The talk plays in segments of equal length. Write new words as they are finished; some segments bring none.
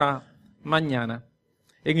mañana.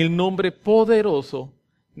 En el nombre poderoso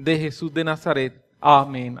de Jesús de Nazaret.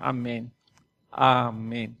 Amén, amén,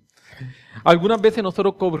 amén. Algunas veces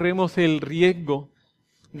nosotros corremos el riesgo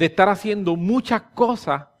de estar haciendo muchas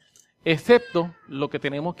cosas excepto lo que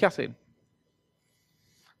tenemos que hacer.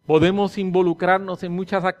 Podemos involucrarnos en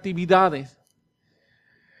muchas actividades.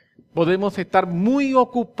 Podemos estar muy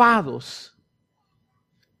ocupados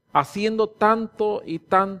haciendo tanto y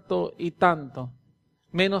tanto y tanto,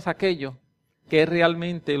 menos aquello que es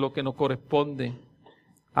realmente lo que nos corresponde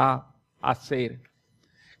a hacer.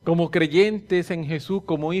 Como creyentes en Jesús,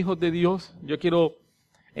 como hijos de Dios, yo quiero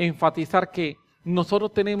enfatizar que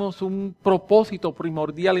nosotros tenemos un propósito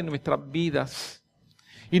primordial en nuestras vidas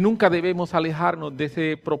y nunca debemos alejarnos de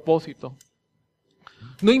ese propósito.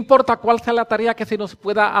 No importa cuál sea la tarea que se nos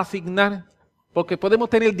pueda asignar, porque podemos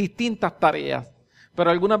tener distintas tareas, pero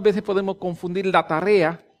algunas veces podemos confundir la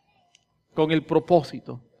tarea con el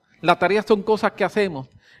propósito. Las tareas son cosas que hacemos,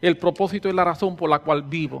 el propósito es la razón por la cual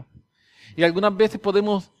vivo. Y algunas veces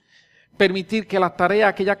podemos permitir que las tareas,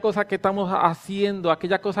 aquellas cosas que estamos haciendo,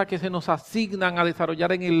 aquellas cosas que se nos asignan a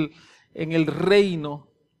desarrollar en el reino,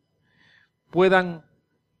 puedan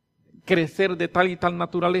crecer de tal y tal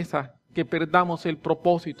naturaleza que perdamos el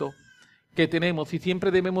propósito que tenemos. Y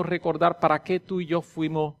siempre debemos recordar para qué tú y yo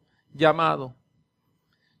fuimos llamados.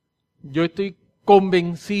 Yo estoy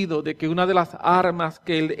convencido de que una de las armas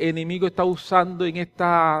que el enemigo está usando en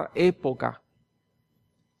esta época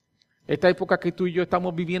que tú y yo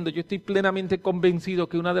estamos viviendo, yo estoy plenamente convencido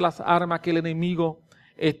que una de las armas que el enemigo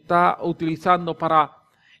está utilizando para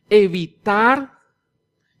evitar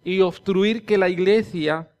y obstruir que la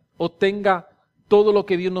iglesia obtenga todo lo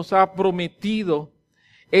que Dios nos ha prometido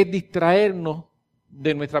es distraernos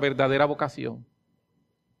de nuestra verdadera vocación.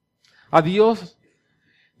 A Dios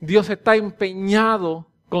está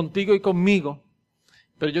empeñado contigo y conmigo,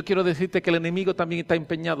 pero yo quiero decirte que el enemigo también está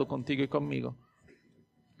empeñado contigo y conmigo.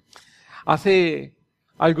 Hace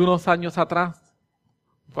algunos años atrás,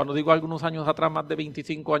 cuando digo algunos años atrás, más de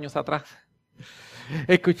 25 años atrás,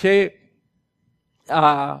 escuché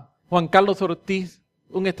a Juan Carlos Ortiz,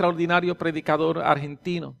 un extraordinario predicador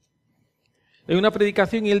argentino, en una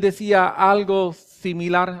predicación, y él decía algo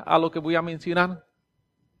similar a lo que voy a mencionar.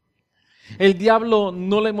 El diablo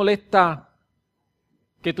no le molesta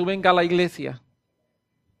que tú vengas a la iglesia.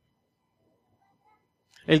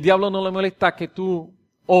 El diablo no le molesta que tú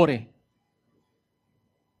ores.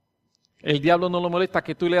 El diablo no le molesta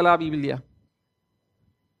que tú leas la Biblia.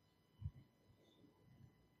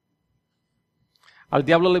 Al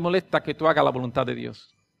diablo le molesta que tú hagas la voluntad de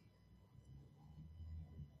Dios.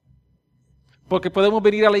 Porque podemos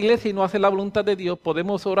venir a la iglesia y no hacer la voluntad de Dios.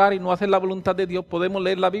 Podemos orar y no hacer la voluntad de Dios. Podemos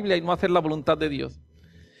leer la Biblia y no hacer la voluntad de Dios.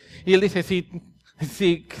 Y él dice, si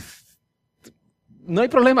no hay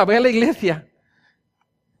problema, ve a la iglesia.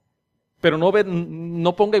 Pero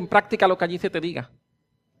no ponga en práctica lo que allí se te diga.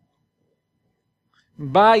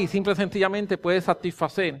 Va y simple y sencillamente puede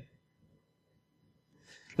satisfacer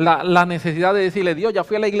la necesidad de decirle, Dios, ya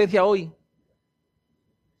fui a la iglesia hoy.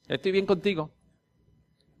 Estoy bien contigo.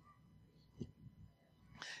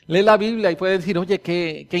 Lee la Biblia y puede decir, oye,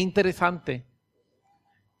 qué interesante.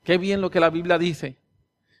 Qué bien lo que la Biblia dice.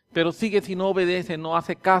 Pero sigue si no obedece, no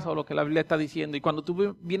hace caso a lo que la Biblia está diciendo. Y cuando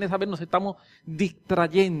tú vienes a ver, nos estamos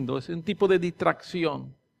distrayendo. Es un tipo de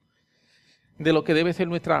distracción de lo que debe ser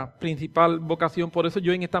nuestra principal vocación. Por eso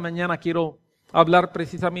yo en esta mañana quiero hablar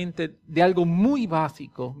precisamente de algo muy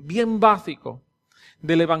básico, bien básico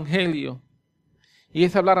del Evangelio. Y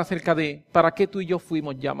es hablar acerca de para qué tú y yo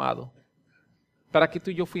fuimos llamados. Para qué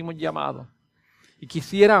tú y yo fuimos llamados. Y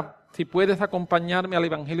quisiera, si puedes acompañarme al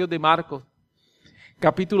Evangelio de Marcos,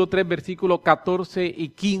 capítulo 3, versículos 14 y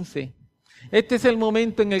 15. Este es el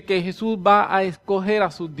momento en el que Jesús va a escoger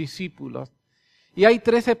a sus discípulos. Y hay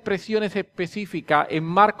 3 expresiones específicas en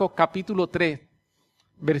Marcos capítulo 3,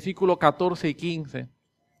 versículos 14 y 15.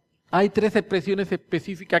 Hay 3 expresiones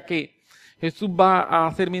específicas que Jesús va a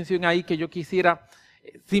hacer mención ahí que yo quisiera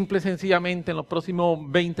simple y sencillamente en los próximos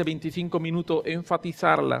 20, 25 minutos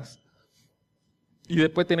enfatizarlas y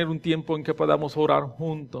después tener un tiempo en que podamos orar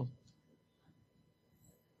juntos.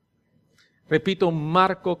 Repito,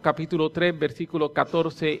 Marcos capítulo 3, versículos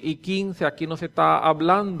 14 y 15, aquí nos está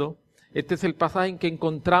hablando. Este es el pasaje en que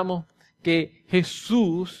encontramos que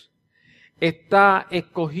Jesús está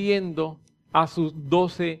escogiendo a sus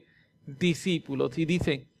 12 discípulos. Y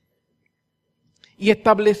dice, y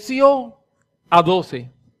estableció a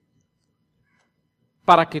 12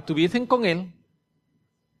 para que estuviesen con él,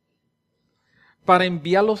 para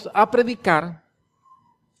enviarlos a predicar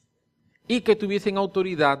y que tuviesen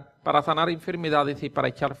autoridad para sanar enfermedades y para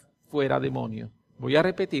echar fuera demonios. Voy a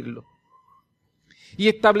repetirlo. Y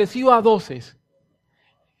estableció a 12.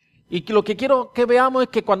 Y lo que quiero que veamos es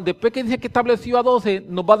que cuando después que dice que estableció a 12,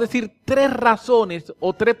 nos va a decir 3 razones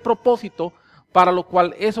o 3 propósitos para los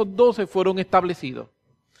cuales esos 12 fueron establecidos.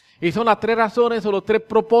 Y son las 3 razones o los 3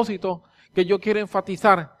 propósitos que yo quiero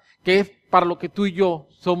enfatizar, que es para lo que tú y yo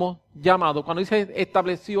somos llamados. Cuando dice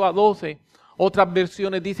estableció a 12, otras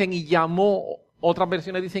versiones dicen y llamó, otras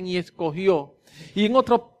versiones dicen y escogió. Y en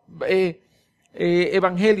otros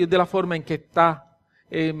evangelios de la forma en que está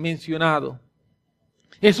mencionado.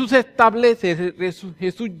 Jesús establece,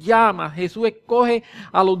 Jesús llama, Jesús escoge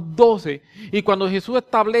a los 12. Y cuando Jesús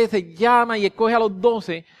establece, llama y escoge a los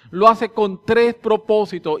 12, lo hace con 3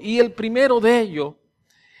 propósitos. Y el primero de ellos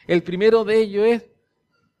es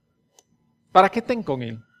para que estén con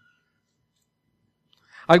Él.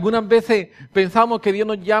 Algunas veces pensamos que Dios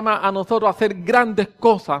nos llama a nosotros a hacer grandes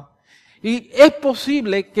cosas. Y es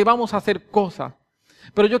posible que vamos a hacer cosas.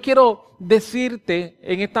 Pero yo quiero decirte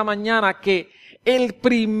en esta mañana que el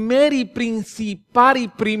primer y principal y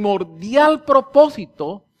primordial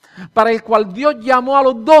propósito para el cual Dios llamó a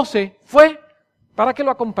los 12 fue para que lo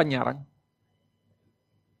acompañaran.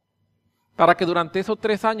 Para que durante esos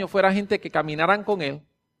 3 años fuera gente que caminaran con Él.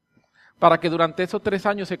 Para que durante esos 3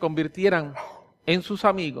 años se convirtieran en sus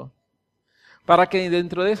amigos. Para que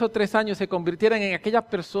dentro de esos 3 años se convirtieran en aquellas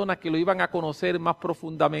personas que lo iban a conocer más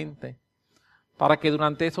profundamente. Para que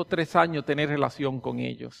durante esos 3 años tener relación con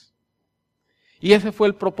ellos. Y ese fue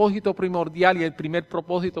el propósito primordial y el primer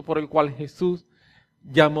propósito por el cual Jesús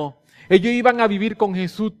llamó. Ellos iban a vivir con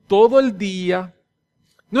Jesús todo el día.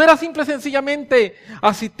 No era simple sencillamente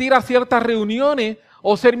asistir a ciertas reuniones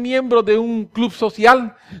o ser miembro de un club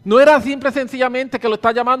social. No era simple sencillamente que lo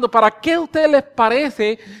está llamando. ¿Para qué a ustedes les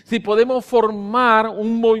parece si podemos formar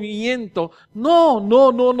un movimiento? No.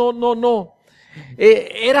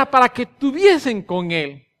 Era para que estuviesen con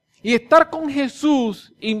Él. Y estar con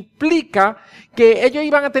Jesús implica que ellos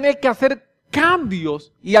iban a tener que hacer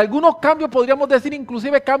cambios, y algunos cambios podríamos decir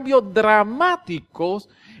inclusive cambios dramáticos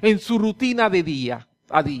en su rutina de día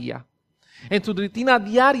a día. En su rutina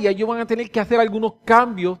diaria ellos van a tener que hacer algunos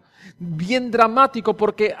cambios bien dramáticos,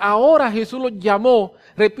 porque ahora Jesús los llamó,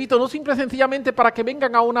 repito, no simple y sencillamente para que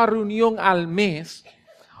vengan a una reunión al mes,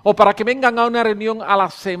 o para que vengan a una reunión a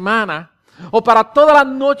la semana, o para todas las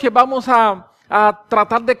noches vamos a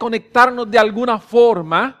tratar de conectarnos de alguna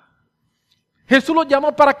forma. Jesús los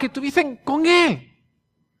llamó para que estuviesen con Él.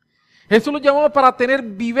 Jesús los llamó para tener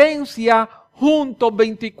vivencia juntos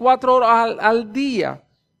 24 horas al día.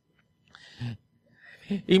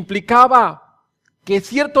 Implicaba que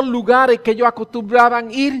ciertos lugares que ellos acostumbraban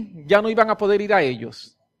ir, ya no iban a poder ir a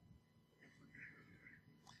ellos.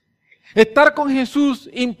 Estar con Jesús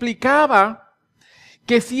implicaba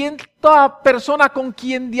que ciertas personas con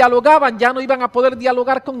quien dialogaban ya no iban a poder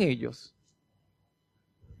dialogar con ellos.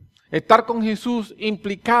 Estar con Jesús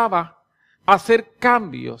implicaba hacer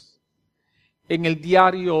cambios en el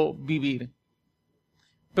diario vivir.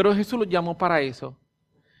 Pero Jesús los llamó para eso.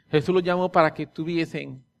 Jesús los llamó para que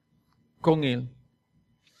estuviesen con Él.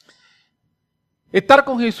 Estar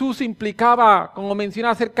con Jesús implicaba, como mencioné,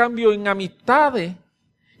 hacer cambios en amistades,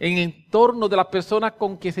 en entorno de las personas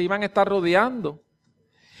con que se iban a estar rodeando.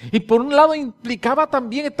 Y por un lado implicaba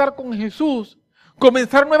también estar con Jesús,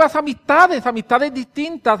 comenzar nuevas amistades, amistades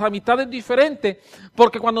distintas, amistades diferentes,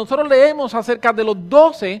 porque cuando nosotros leemos acerca de los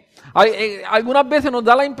 12, algunas veces nos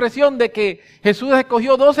da la impresión de que Jesús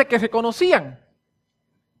escogió 12 que se conocían,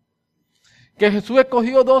 que Jesús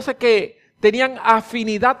escogió 12 que tenían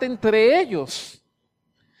afinidad entre ellos,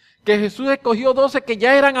 que Jesús escogió 12 que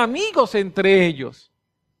ya eran amigos entre ellos,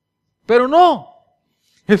 pero no,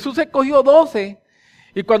 Jesús escogió 12.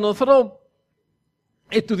 Y cuando nosotros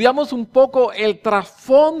estudiamos un poco el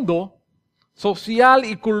trasfondo social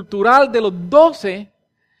y cultural de los 12,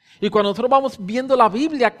 y cuando nosotros vamos viendo la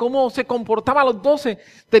Biblia, cómo se comportaban los 12,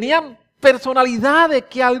 tenían personalidades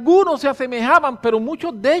que algunos se asemejaban, pero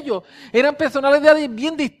muchos de ellos eran personalidades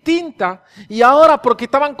bien distintas, y ahora porque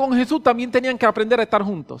estaban con Jesús también tenían que aprender a estar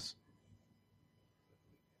juntos.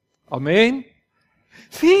 Amén.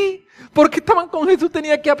 Sí, porque estaban con Jesús,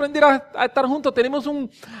 tenían que aprender a estar juntos. Tenemos un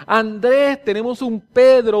Andrés, tenemos un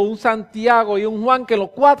Pedro, un Santiago y un Juan, que los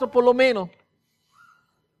 4 por lo menos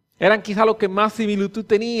eran quizá los que más similitud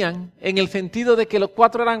tenían, en el sentido de que los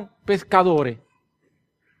 4 eran pescadores.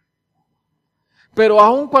 Pero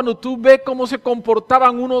aun cuando tú ves cómo se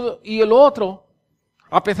comportaban uno y el otro,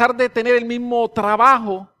 a pesar de tener el mismo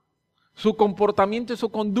trabajo, su comportamiento y su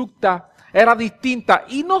conducta era distinta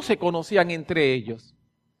y no se conocían entre ellos.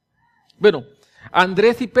 Bueno,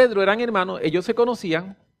 Andrés y Pedro eran hermanos, ellos se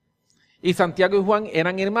conocían, y Santiago y Juan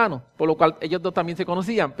eran hermanos, por lo cual ellos dos también se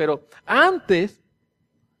conocían. Pero antes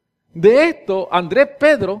de esto, Andrés,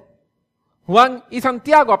 Pedro, Juan y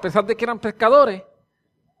Santiago, a pesar de que eran pescadores,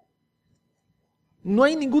 no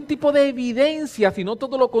hay ningún tipo de evidencia, sino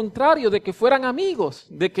todo lo contrario, de que fueran amigos,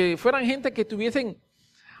 de que fueran gente que estuviesen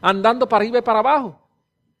andando para arriba y para abajo.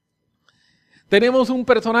 Tenemos un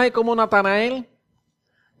personaje como Natanael,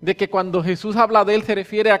 de que cuando Jesús habla de él se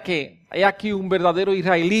refiere a que hay aquí un verdadero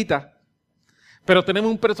israelita. Pero tenemos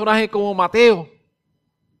un personaje como Mateo,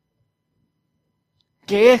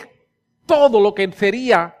 que es todo lo que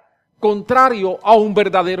sería contrario a un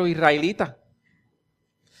verdadero israelita.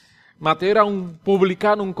 Mateo era un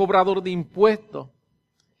publicano, un cobrador de impuestos,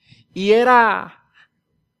 y era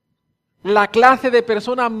la clase de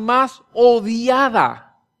persona más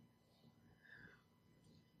odiada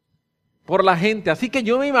por la gente. Así que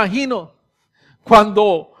yo me imagino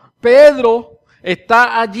cuando Pedro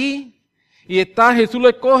está allí y Jesús lo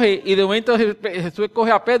escoge, y de momento Jesús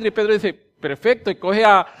escoge a Pedro y Pedro dice, perfecto, escoge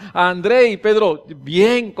a Andrés, y Pedro,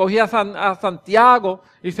 bien, coge a Santiago,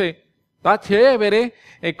 dice, está chévere,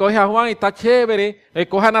 escoge a Juan y está chévere,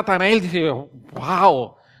 escoge a Natanael, dice,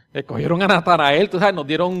 wow, escogieron a Natanael, tú sabes, nos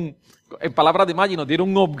dieron, en palabras de Maggi, nos dieron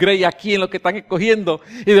un upgrade aquí en lo que están escogiendo,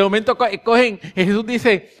 y de momento escogen, y Jesús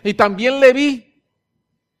dice, y también Leví.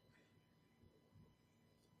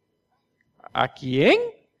 ¿A quién?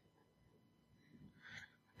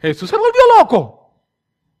 Jesús se volvió loco.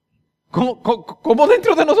 ¿Cómo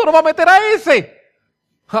dentro de nosotros va a meter a ese?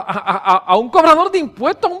 A un cobrador de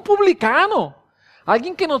impuestos, a un publicano, a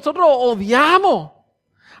alguien que nosotros odiamos,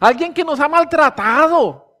 a alguien que nos ha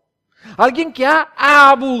maltratado, a alguien que ha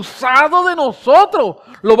abusado de nosotros.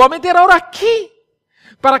 Lo va a meter ahora aquí,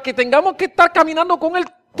 para que tengamos que estar caminando con él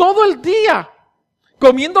todo el día,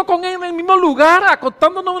 comiendo con él en el mismo lugar,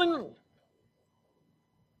 acostándonos.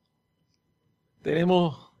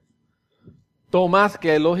 Tenemos Tomás,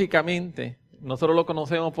 que lógicamente nosotros lo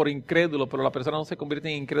conocemos por incrédulo, pero la persona no se convierte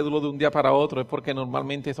en incrédulo de un día para otro, es porque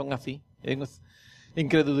normalmente son así.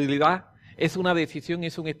 Incredulidad es una decisión,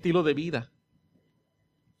 es un estilo de vida.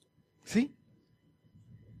 ¿Sí?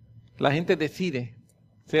 La gente decide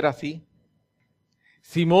ser así.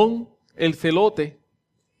 Simón, el celote,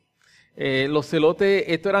 los celotes,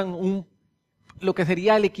 esto eran lo que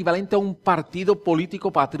sería el equivalente a un partido político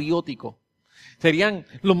patriótico. Serían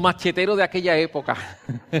los macheteros de aquella época.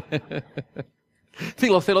 Sí,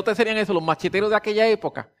 los celotes serían eso, los macheteros de aquella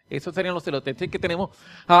época. Esos serían los celotes. Entonces que tenemos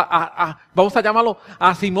vamos a llamarlo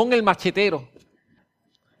a Simón el machetero.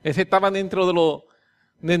 Ese estaba dentro de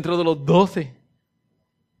los 12.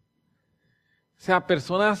 O sea,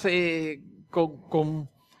 personas con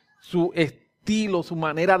su estilo, su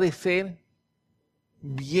manera de ser,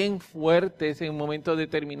 bien fuertes en un momento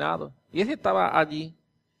determinado. Y ese estaba allí.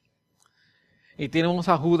 Y tenemos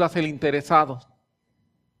a Judas el interesado,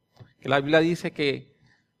 que la Biblia dice que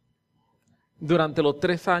durante los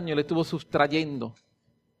 3 años le estuvo sustrayendo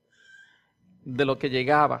de lo que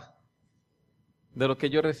llegaba, de lo que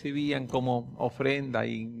ellos recibían como ofrenda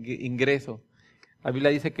e ingreso. La Biblia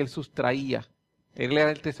dice que él sustraía, él era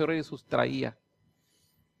el tesorero y sustraía.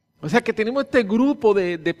 O sea que tenemos este grupo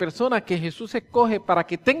de personas que Jesús escoge para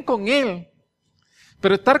que estén con él,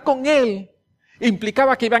 pero estar con él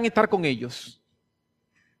implicaba que iban a estar con ellos.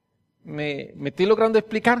 ¿Me estoy logrando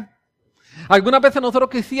explicar? Algunas veces nosotros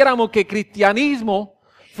quisiéramos que cristianismo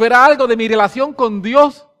fuera algo de mi relación con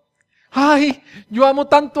Dios. Ay, yo amo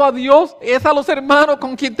tanto a Dios, es a los hermanos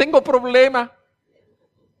con quien tengo problemas.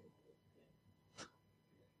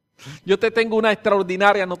 Yo te tengo una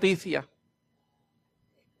extraordinaria noticia.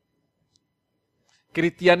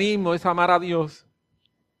 Cristianismo es amar a Dios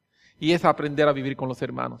y es aprender a vivir con los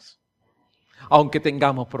hermanos, aunque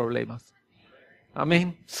tengamos problemas.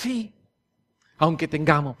 Amén. Sí, aunque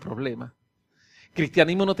tengamos problemas.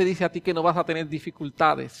 Cristianismo no te dice a ti que no vas a tener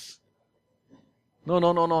dificultades.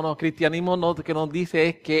 No. Cristianismo lo que nos dice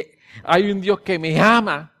es que hay un Dios que me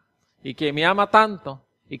ama y que me ama tanto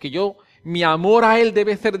y que mi amor a Él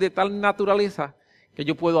debe ser de tal naturaleza que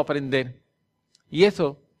yo puedo aprender. Y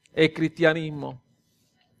eso es cristianismo.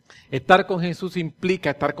 Estar con Jesús implica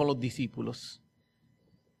estar con los discípulos.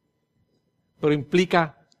 Pero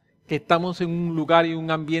implica que estamos en un lugar y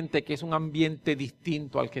un ambiente que es un ambiente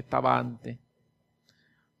distinto al que estaba antes.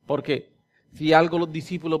 Porque si algo los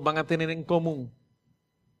discípulos van a tener en común,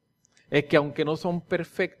 es que aunque no son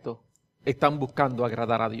perfectos, están buscando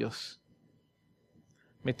agradar a Dios.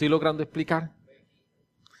 ¿Me estoy logrando explicar?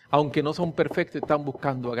 Aunque no son perfectos, están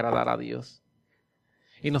buscando agradar a Dios.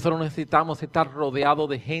 Y nosotros necesitamos estar rodeados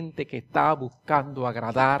de gente que está buscando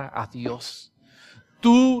agradar a Dios.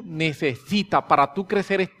 tú necesitas, para tú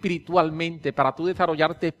crecer espiritualmente, para tú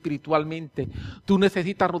desarrollarte espiritualmente, tú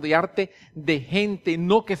necesitas rodearte de gente,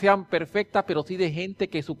 no que sean perfectas, pero sí de gente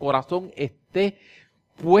que su corazón esté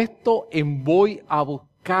puesto en voy a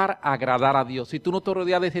buscar agradar a Dios. Si tú no te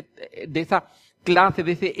rodeas de esa clase,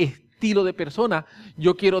 de ese estilo de persona,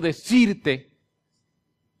 yo quiero decirte,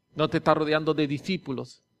 no te estás rodeando de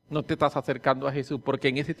discípulos, no te estás acercando a Jesús, porque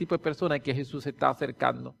en ese tipo de personas es que Jesús se está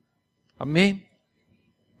acercando. Amén.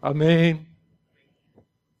 Amén.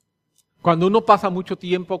 Cuando uno pasa mucho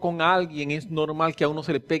tiempo con alguien, es normal que a uno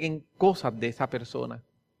se le peguen cosas de esa persona.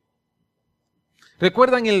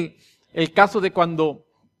 ¿Recuerdan el caso de cuando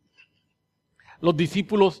los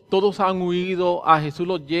discípulos todos han huido, a Jesús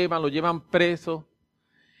lo llevan preso,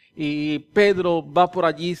 y Pedro va por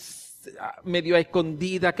allí medio a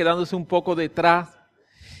escondida, quedándose un poco detrás,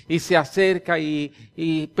 y se acerca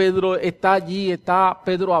y Pedro está allí, está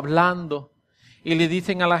Pedro hablando. Y le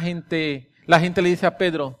dicen a la gente le dice a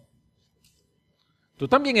Pedro, tú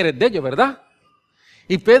también eres de ellos, ¿verdad?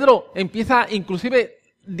 Y Pedro empieza, inclusive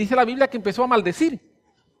dice la Biblia que empezó a maldecir.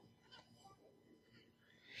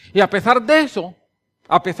 Y a pesar de eso,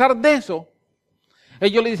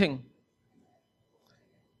 ellos le dicen,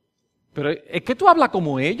 pero es que tú hablas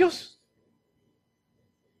como ellos.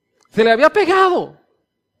 Se le había pegado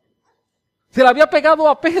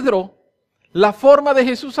a Pedro la forma de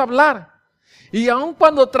Jesús hablar. Y aun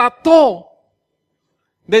cuando trató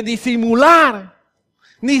de disimular,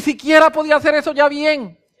 ni siquiera podía hacer eso ya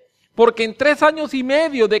bien. Porque en 3 años y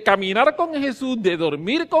medio de caminar con Jesús, de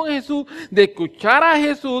dormir con Jesús, de escuchar a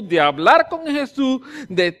Jesús, de hablar con Jesús,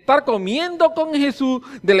 de estar comiendo con Jesús,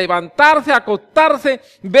 de levantarse, acostarse,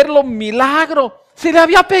 ver los milagros, se le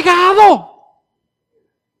había pegado.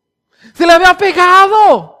 Se le había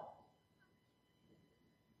pegado.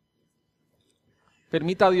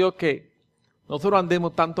 Permita a Dios que nosotros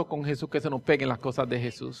andemos tanto con Jesús que se nos peguen las cosas de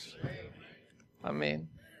Jesús. Amén.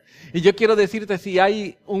 Y yo quiero decirte, si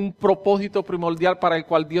hay un propósito primordial para el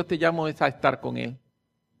cual Dios te llama, es a estar con Él.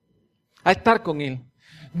 A estar con Él.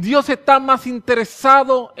 Dios está más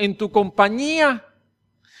interesado en tu compañía.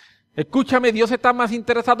 Escúchame, Dios está más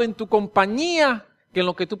interesado en tu compañía que en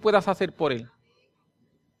lo que tú puedas hacer por Él.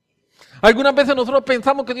 Algunas veces nosotros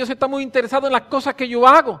pensamos que Dios está muy interesado en las cosas que yo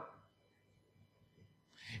hago.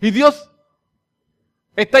 Y Dios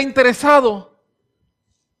está interesado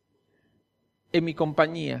en mi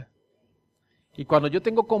compañía. Y cuando yo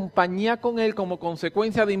tengo compañía con Él, como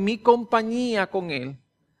consecuencia de mi compañía con Él,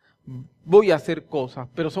 voy a hacer cosas,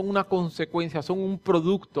 pero son una consecuencia, son un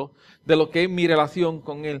producto de lo que es mi relación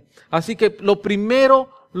con Él. Así que lo primero,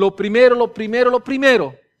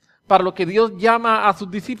 para lo que Dios llama a sus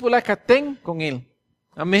discípulos es que estén con Él.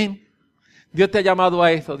 Amén. Dios te ha llamado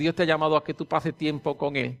a eso, Dios te ha llamado a que tú pases tiempo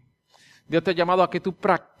con Él. Dios te ha llamado a que tú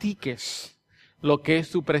practiques lo que es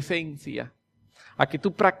su presencia, a que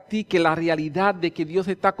tú practiques la realidad de que Dios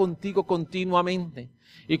está contigo continuamente.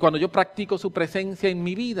 Y cuando yo practico su presencia en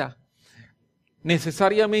mi vida,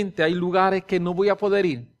 necesariamente hay lugares que no voy a poder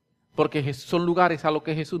ir, porque son lugares a los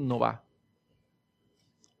que Jesús no va.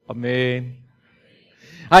 Amén.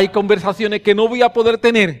 Hay conversaciones que no voy a poder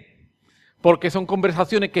tener, porque son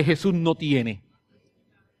conversaciones que Jesús no tiene.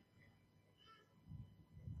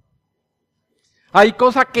 Hay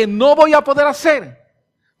cosas que no voy a poder hacer,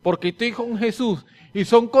 porque estoy con Jesús, y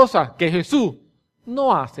son cosas que Jesús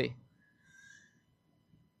no hace.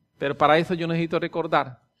 Pero para eso yo necesito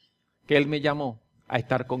recordar que Él me llamó a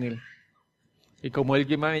estar con Él. Y como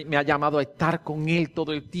Él me ha llamado a estar con Él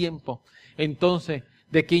todo el tiempo, entonces,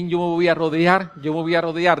 ¿de quién yo me voy a rodear? Yo me voy a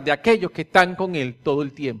rodear de aquellos que están con Él todo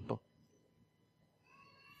el tiempo.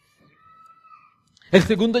 El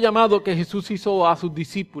segundo llamado que Jesús hizo a sus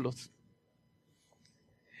discípulos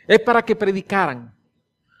es para que predicaran.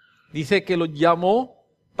 Dice que los llamó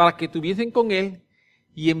para que estuviesen con Él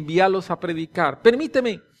y enviarlos a predicar.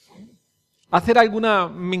 Permíteme hacer alguna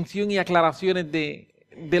mención y aclaraciones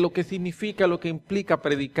de lo que significa, lo que implica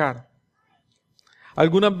predicar.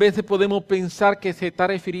 Algunas veces podemos pensar que se está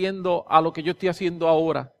refiriendo a lo que yo estoy haciendo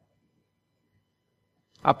ahora.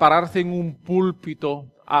 A pararse en un púlpito,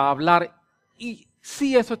 a hablar. Y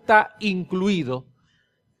sí, eso está incluido,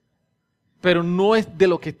 pero no es de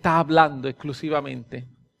lo que está hablando exclusivamente.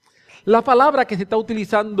 La palabra que se está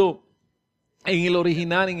utilizando en el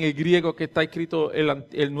original, en el griego que está escrito en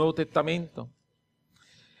el Nuevo Testamento,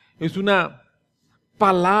 es una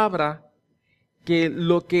palabra que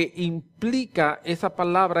lo que implica esa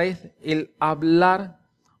palabra es el hablar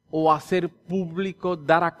o hacer público,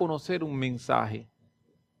 dar a conocer un mensaje.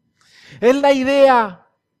 Es la idea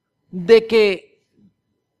de que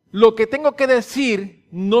lo que tengo que decir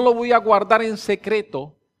no lo voy a guardar en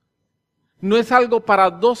secreto. No es algo para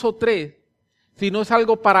 2 o 3, sino es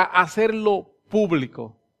algo para hacerlo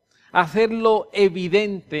público, hacerlo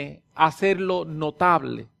evidente, hacerlo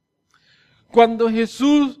notable. Cuando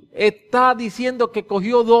Jesús está diciendo que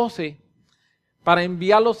cogió 12 para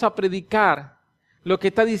enviarlos a predicar, lo que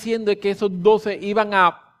está diciendo es que esos 12 iban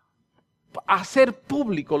a hacer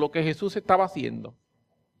público lo que Jesús estaba haciendo.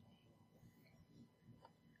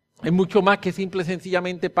 Es mucho más que simple y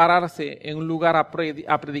sencillamente pararse en un lugar a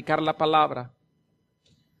predicar la palabra.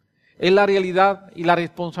 Es la realidad y la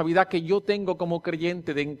responsabilidad que yo tengo como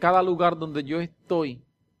creyente de en cada lugar donde yo estoy,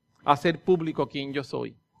 hacer público quién yo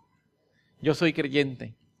soy. Yo soy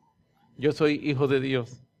creyente. Yo soy hijo de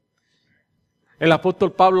Dios. El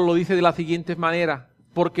apóstol Pablo lo dice de la siguiente manera: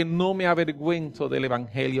 porque no me avergüenzo del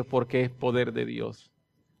evangelio, porque es poder de Dios.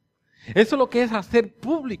 Eso es lo que es hacer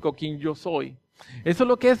público quién yo soy. Eso es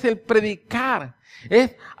lo que es el predicar.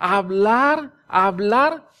 Es hablar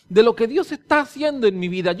de lo que Dios está haciendo en mi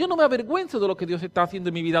vida. Yo no me avergüenzo de lo que Dios está haciendo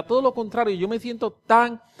en mi vida. Todo lo contrario, yo me siento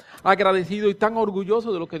tan agradecido y tan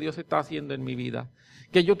orgulloso de lo que Dios está haciendo en mi vida,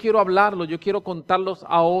 que yo quiero hablarlo, yo quiero contarlos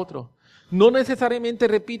a otros. No necesariamente,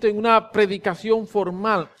 repito, en una predicación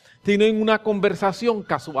formal, sino en una conversación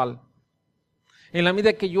casual. En la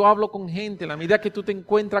medida que yo hablo con gente, en la medida que tú te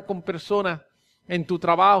encuentras con personas en tu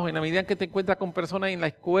trabajo, en la medida que te encuentras con personas en la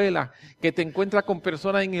escuela, que te encuentras con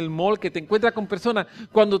personas en el mall, que te encuentras con personas,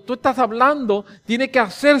 cuando tú estás hablando, tiene que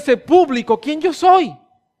hacerse público quién yo soy.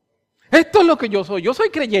 Esto es lo que yo soy. Yo soy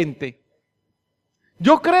creyente.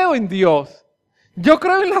 Yo creo en Dios. Yo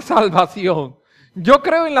creo en la salvación. Yo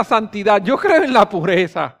creo en la santidad. Yo creo en la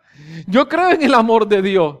pureza. Yo creo en el amor de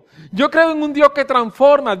Dios. Yo creo en un Dios que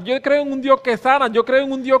transforma, yo creo en un Dios que sana, yo creo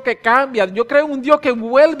en un Dios que cambia, yo creo en un Dios que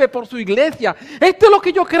vuelve por su iglesia. Esto es lo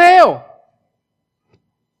que yo creo.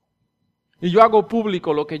 Y yo hago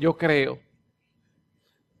público lo que yo creo.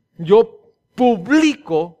 Yo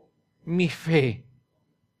publico mi fe.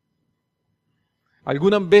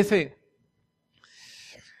 Algunas veces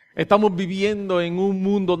estamos viviendo en un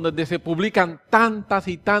mundo donde se publican tantas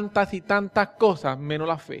y tantas y tantas cosas, menos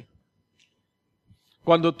la fe.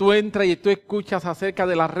 Cuando tú entras y tú escuchas acerca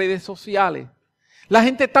de las redes sociales, la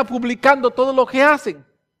gente está publicando todo lo que hacen.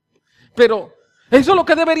 Pero, ¿eso es lo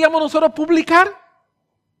que deberíamos nosotros publicar?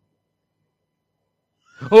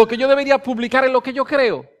 ¿O lo que yo debería publicar es lo que yo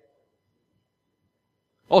creo?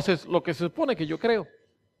 ¿O lo que se supone que yo creo?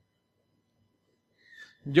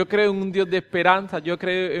 Yo creo en un Dios de esperanza, yo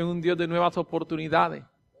creo en un Dios de nuevas oportunidades.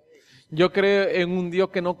 Yo creo en un Dios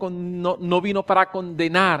que no vino para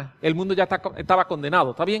condenar. El mundo ya estaba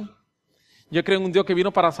condenado, ¿está bien? Yo creo en un Dios que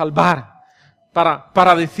vino para salvar.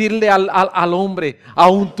 Para decirle al hombre,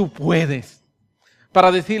 aún tú puedes.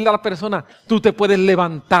 Para decirle a la persona, tú te puedes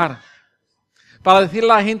levantar. Para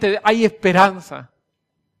decirle a la gente, hay esperanza.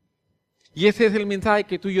 Y ese es el mensaje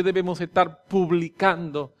que tú y yo debemos estar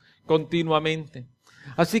publicando continuamente.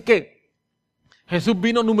 Así que Jesús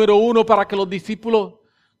vino número 1 para que los discípulos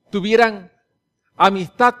tuvieran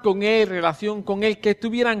amistad con Él, relación con Él, que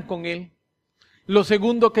estuvieran con Él. Lo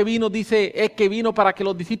segundo que vino, dice, es que vino para que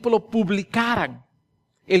los discípulos publicaran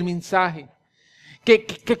el mensaje.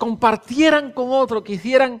 Que compartieran con otros, que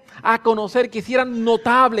hicieran a conocer, que hicieran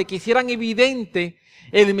notable, que hicieran evidente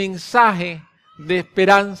el mensaje de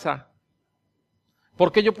esperanza.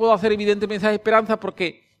 ¿Por qué yo puedo hacer evidente el mensaje de esperanza?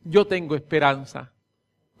 Porque yo tengo esperanza.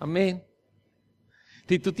 Amén.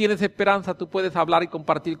 Si tú tienes esperanza, tú puedes hablar y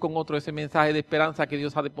compartir con otros ese mensaje de esperanza que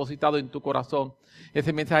Dios ha depositado en tu corazón.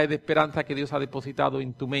 Ese mensaje de esperanza que Dios ha depositado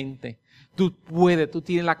en tu mente. Tú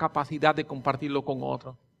tienes la capacidad de compartirlo con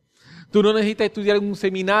otros. Tú no necesitas estudiar en un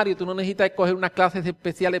seminario, tú no necesitas escoger unas clases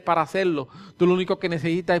especiales para hacerlo. Tú lo único que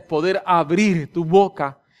necesitas es poder abrir tu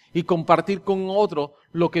boca y compartir con otros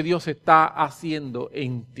lo que Dios está haciendo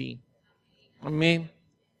en ti. Amén.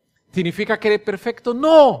 ¿Significa que eres perfecto?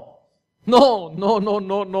 No.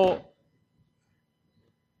 No.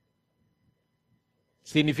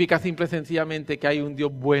 Significa simple y sencillamente que hay un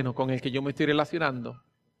Dios bueno con el que yo me estoy relacionando.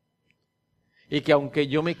 Y que aunque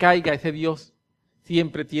yo me caiga, ese Dios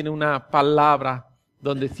siempre tiene una palabra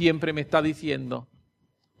donde siempre me está diciendo,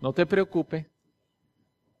 no te preocupes,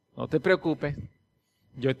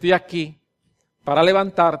 yo estoy aquí para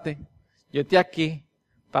levantarte, yo estoy aquí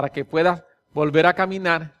para que puedas volver a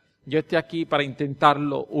caminar, yo estoy aquí para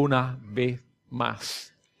intentarlo una vez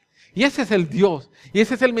más. Y ese es el Dios, y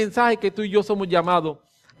ese es el mensaje que tú y yo somos llamados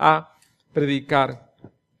a predicar.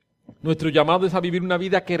 Nuestro llamado es a vivir una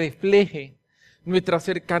vida que refleje nuestra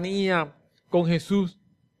cercanía con Jesús,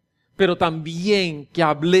 pero también que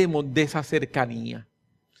hablemos de esa cercanía.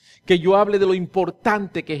 que yo hable de lo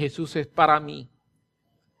importante que Jesús es para mí.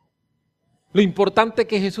 Lo importante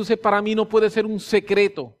que Jesús es para mí no puede ser un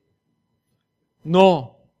secreto.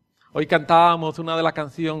 No. Hoy cantábamos una de las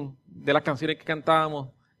canciones que cantábamos,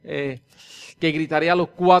 que gritaré a los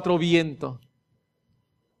cuatro vientos.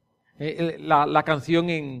 La canción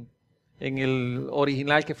en el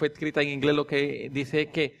original que fue escrita en inglés lo que dice es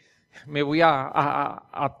que me voy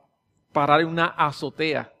a parar en una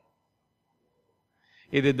azotea.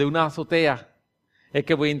 Y desde una azotea es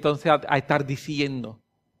que voy entonces a estar diciendo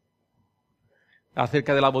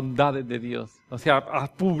acerca de las bondades de Dios. O sea,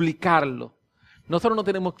 a publicarlo. Nosotros no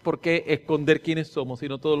tenemos por qué esconder quiénes somos,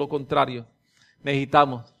 sino todo lo contrario.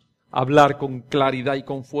 Necesitamos hablar con claridad y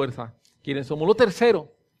con fuerza quiénes somos. Lo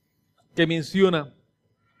tercero que menciona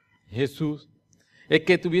Jesús es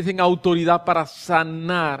que tuviesen autoridad para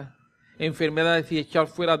sanar enfermedades y echar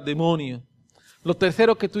fuera demonios. Lo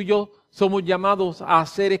tercero que tú y yo somos llamados a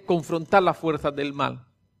hacer es confrontar las fuerzas del mal.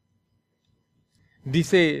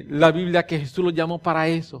 Dice la Biblia que Jesús lo llamó para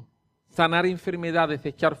eso, sanar enfermedades,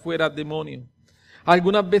 echar fuera demonios.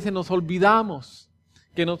 Algunas veces nos olvidamos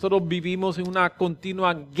que nosotros vivimos en una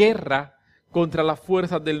continua guerra contra las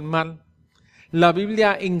fuerzas del mal. La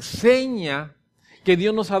Biblia enseña que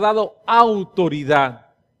Dios nos ha dado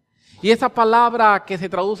autoridad. Y esa palabra que se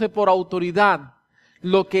traduce por autoridad,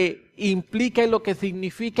 lo que implica y lo que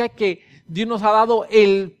significa es que Dios nos ha dado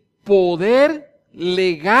el poder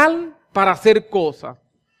legal para hacer cosas.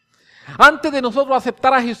 Antes de nosotros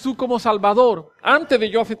aceptar a Jesús como Salvador, antes de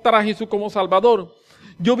yo aceptar a Jesús como Salvador,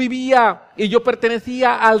 yo vivía y yo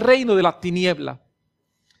pertenecía al reino de las tinieblas.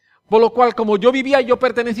 Por lo cual, como yo vivía y yo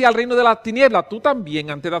pertenecía al reino de las tinieblas, tú también,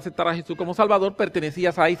 antes de aceptar a Jesús como Salvador,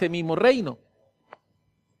 pertenecías a ese mismo reino.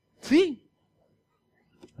 Sí.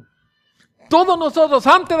 Todos nosotros,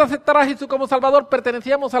 antes de aceptar a Jesús como Salvador,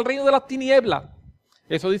 pertenecíamos al reino de las tinieblas.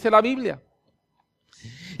 Eso dice la Biblia.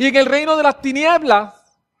 Y en el reino de las tinieblas,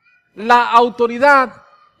 la autoridad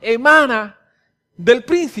emana del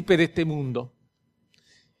príncipe de este mundo.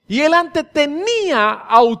 Y él antes tenía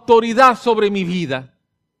autoridad sobre mi vida.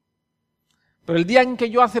 Pero el día en que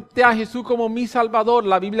yo acepté a Jesús como mi Salvador,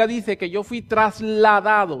 la Biblia dice que yo fui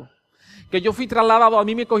trasladado. A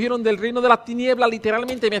mí me cogieron del reino de las tinieblas,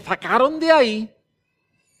 literalmente me sacaron de ahí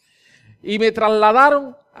y me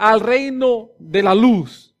trasladaron al reino de la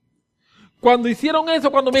luz. Cuando hicieron eso,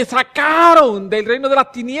 cuando me sacaron del reino de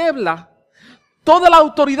las tinieblas, toda la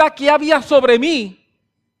autoridad que había sobre mí,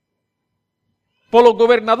 por los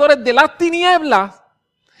gobernadores de las tinieblas,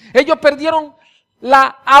 ellos perdieron la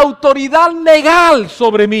autoridad legal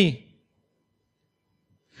sobre mí.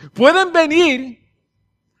 Pueden venir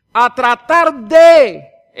a tratar de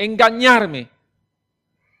engañarme,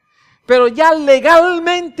 pero ya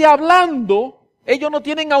legalmente hablando, ellos no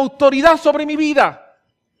tienen autoridad sobre mi vida.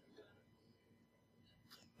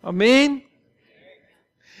 Amén.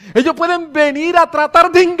 Ellos pueden venir a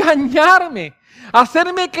tratar de engañarme,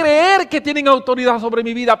 hacerme creer que tienen autoridad sobre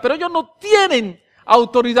mi vida, pero ellos no tienen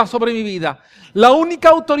autoridad sobre mi vida. La única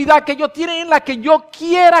autoridad que ellos tienen es la que yo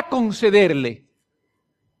quiera concederle.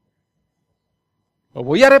 Lo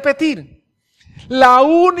voy a repetir. La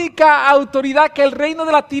única autoridad que el reino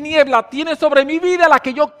de la tiniebla tiene sobre mi vida es la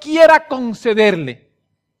que yo quiera concederle.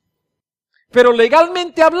 Pero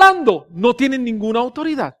legalmente hablando, no tienen ninguna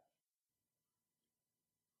autoridad.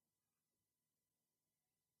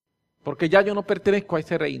 Porque ya yo no pertenezco a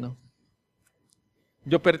ese reino.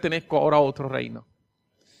 Yo pertenezco ahora a otro reino.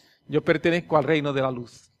 Yo pertenezco al reino de la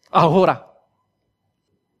luz. Ahora,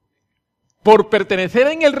 por pertenecer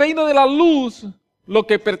en el reino de la luz, los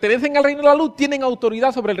que pertenecen al reino de la luz tienen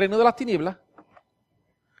autoridad sobre el reino de las tinieblas.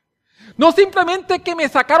 No simplemente que me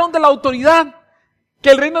sacaron de la autoridad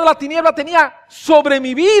que el reino de las tinieblas tenía sobre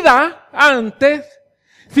mi vida antes,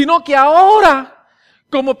 sino que ahora,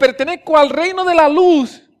 como pertenezco al reino de la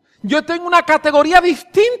luz, yo tengo una categoría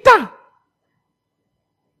distinta.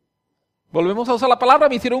 Volvemos a usar la palabra,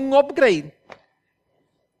 me hicieron un upgrade.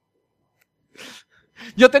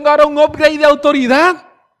 Yo tengo ahora un upgrade de autoridad.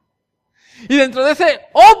 Y dentro de ese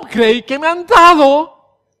upgrade que me han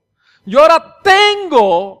dado, yo ahora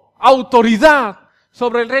tengo autoridad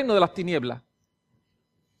sobre el reino de las tinieblas.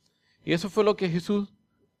 Y eso fue lo que Jesús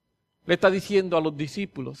le está diciendo a los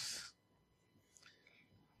discípulos.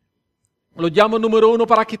 Los llamo número 1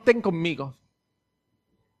 para que estén conmigo,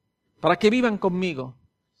 para que vivan conmigo,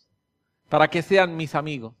 para que sean mis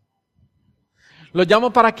amigos. Los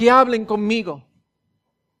llamo para que hablen conmigo.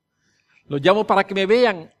 Los llamo para que me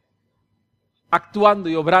vean actuando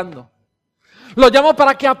y obrando. Los llamo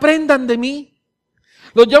para que aprendan de mí.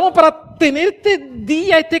 Los llamo para tener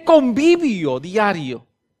este convivio diario.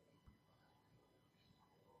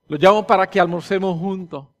 Los llamo para que almorcemos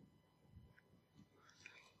juntos.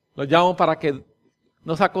 Los llamo para que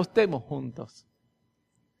nos acostemos juntos.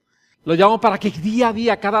 Los llamo para que día a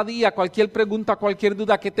día, cada día, cualquier pregunta, cualquier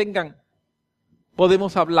duda que tengan,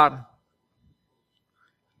 podemos hablar.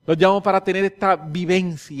 Los llamo para tener esta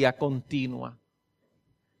vivencia continua.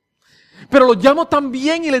 Pero los llamo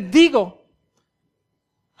también y les digo,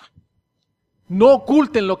 no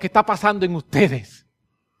oculten lo que está pasando en ustedes.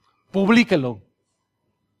 Publíquenlo.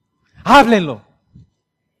 Háblenlo.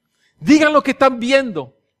 Digan lo que están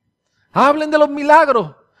viendo. Hablen de los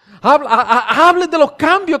milagros. Hablen de los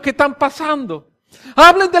cambios que están pasando.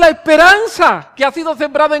 Hablen de la esperanza que ha sido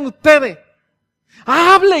sembrada en ustedes.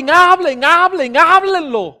 Háblenlo.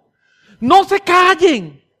 No se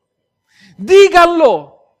callen.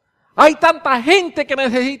 Díganlo. Hay tanta gente que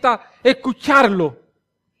necesita escucharlo.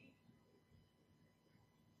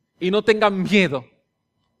 Y no tengan miedo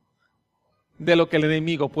de lo que el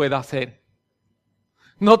enemigo pueda hacer.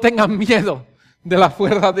 No tengan miedo de las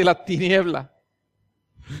fuerzas de las tinieblas.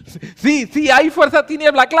 Sí, hay fuerzas de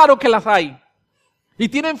tinieblas, claro que las hay. ¿Y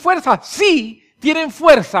tienen fuerza? Sí, tienen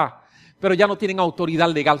fuerza. Pero ya no tienen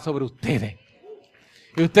autoridad legal sobre ustedes.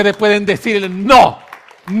 Y ustedes pueden decirle no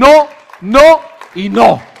y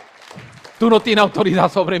no. Tú no tienes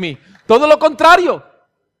autoridad sobre mí. Todo lo contrario.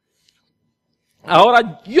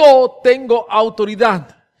 Ahora yo tengo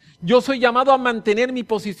autoridad. Yo soy llamado a mantener mi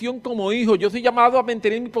posición como hijo. Yo soy llamado a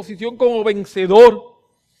mantener mi posición como vencedor.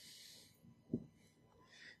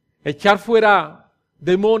 Echar fuera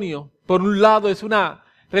demonios, por un lado, es una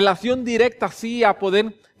relación directa, sí, a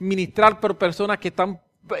poder ministrar por personas que están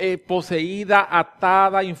poseídas,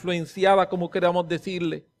 atadas, influenciadas, como queramos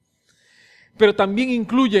decirle. Pero también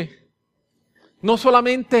incluye no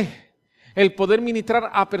solamente el poder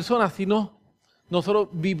ministrar a personas, sino nosotros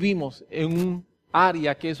vivimos en un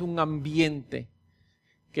área que es un ambiente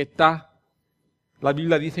que está, la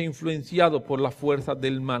Biblia dice, influenciado por las fuerzas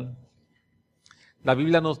del mal. La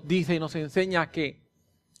Biblia nos dice y nos enseña que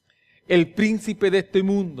el príncipe de este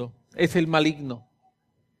mundo es el maligno.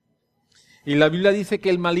 Y la Biblia dice que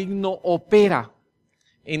el maligno opera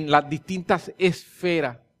en las distintas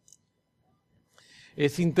esferas.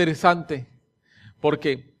 Es interesante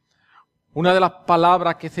porque una de las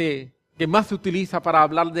palabras que más se utiliza para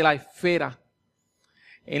hablar de la esfera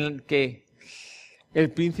en la que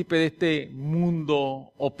el príncipe de este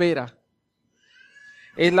mundo opera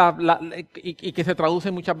es y que se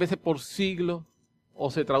traduce muchas veces por siglo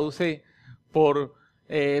o se traduce por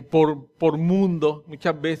mundo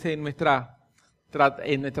muchas veces en nuestras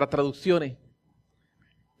traducciones.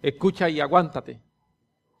 Escucha y aguántate.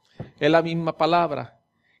 Es la misma palabra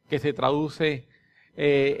que se traduce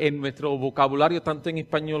en nuestro vocabulario tanto en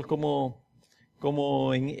español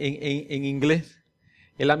como en inglés.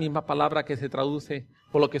 Es la misma palabra que se traduce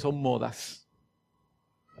por lo que son modas.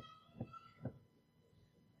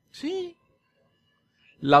 Sí.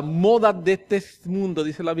 Las modas de este mundo,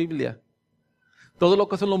 dice la Biblia. Todo lo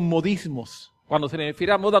que son los modismos. Cuando se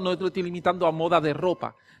refiere a moda, no estoy limitando a moda de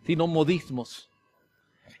ropa, sino modismos.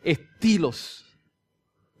 Estilos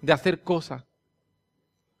de hacer cosas.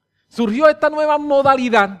 Surgió esta nueva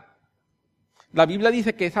modalidad. La Biblia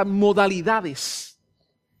dice que esas modalidades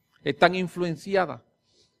están influenciadas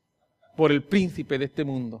por el príncipe de este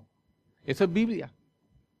mundo. Eso es Biblia.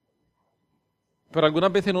 Pero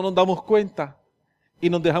algunas veces no nos damos cuenta y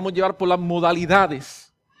nos dejamos llevar por las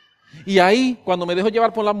modalidades. Y ahí, cuando me dejo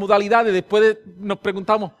llevar por las modalidades, después nos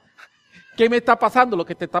preguntamos, ¿qué me está pasando? Lo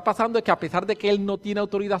que te está pasando es que a pesar de que Él no tiene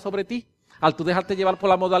autoridad sobre ti, al tú dejarte llevar por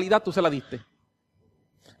la modalidad, tú se la diste.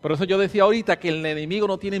 Por eso yo decía ahorita que el enemigo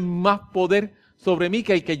no tiene más poder sobre mí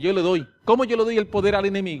que el que yo le doy. ¿Cómo yo le doy el poder al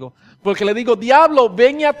enemigo? Porque le digo, diablo,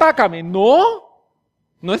 ven y atácame. No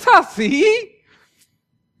es así.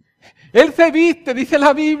 Él se viste, dice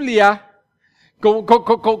la Biblia,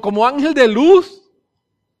 como ángel de luz.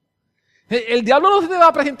 El diablo no se te va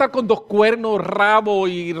a presentar con 2 cuernos, rabo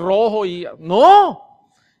y rojo y... ¡No!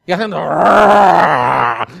 Y haciendo...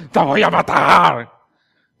 ¡Te voy a matar!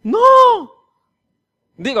 ¡No!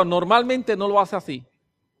 Digo, normalmente no lo hace así.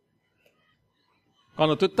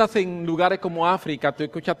 Cuando tú estás en lugares como África, tú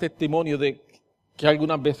escuchas testimonios de que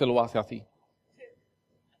algunas veces lo hace así.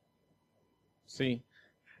 Sí.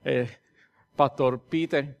 Pastor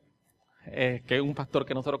Peter, que es un pastor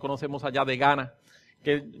que nosotros conocemos allá de Ghana,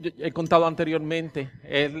 que yo he contado anteriormente,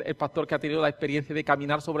 es el pastor que ha tenido la experiencia de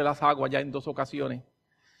caminar sobre las aguas ya en 2 ocasiones.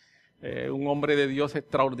 Un hombre de Dios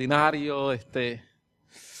extraordinario,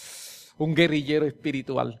 un guerrillero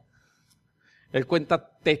espiritual. Él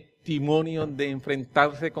cuenta testimonios de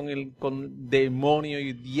enfrentarse con demonio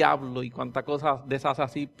y diablo y cuantas cosas de esas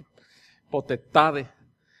así, potestades.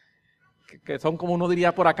 que son, como uno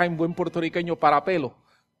diría por acá en buen puertorriqueño, para pelo.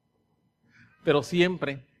 Pero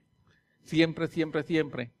siempre, siempre, siempre,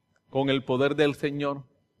 siempre, con el poder del Señor,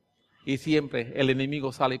 y siempre el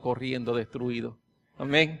enemigo sale corriendo destruido.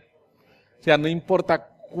 Amén. O sea, no importa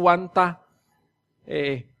cuánta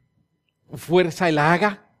fuerza él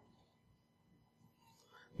haga,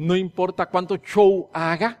 no importa cuánto show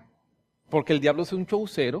haga, porque el diablo es un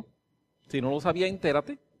showcero. Si no lo sabía,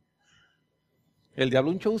 entérate. El diablo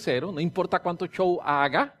es un showcero, no importa cuánto show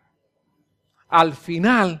haga, al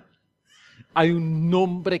final hay un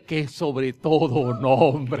nombre que es sobre todo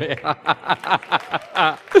nombre.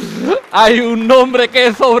 Hay un nombre que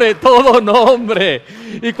es sobre todo nombre.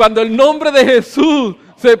 Y cuando el nombre de Jesús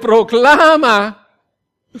se proclama,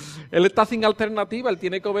 Él está sin alternativa, Él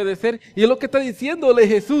tiene que obedecer. Y es lo que está diciéndole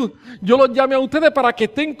Jesús. Yo los llamé a ustedes para que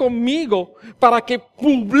estén conmigo, para que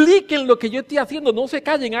publiquen lo que yo estoy haciendo. No se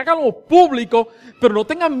callen, háganlo público, pero no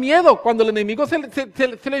tengan miedo cuando el enemigo se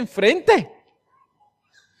le enfrente.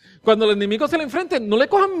 Cuando el enemigo se le enfrente, no le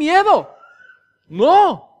cojan miedo.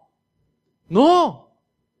 No.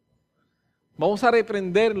 Vamos a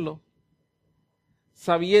reprenderlo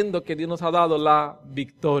sabiendo que Dios nos ha dado la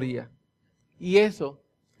victoria. Y eso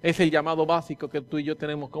es el llamado básico que tú y yo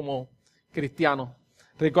tenemos como cristianos.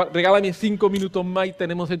 Regálame 5 minutos más y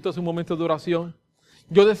tenemos entonces un momento de oración.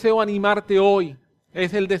 Yo deseo animarte hoy.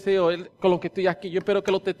 Es el deseo con lo que estoy aquí. Yo espero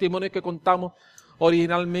que los testimonios que contamos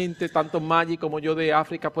originalmente, tanto Maggie como yo de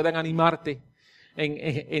África, puedan animarte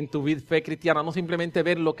en tu fe cristiana. No simplemente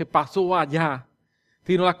ver lo que pasó allá,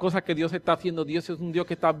 sino las cosas que Dios está haciendo. Dios es un Dios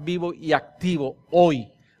que está vivo y activo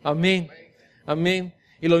hoy. Amén. Amén.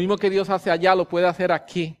 Y lo mismo que Dios hace allá, lo puede hacer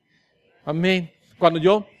aquí. Amén. Cuando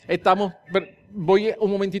voy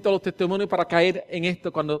un momentito a los testimonios para caer en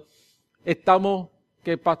esto. Cuando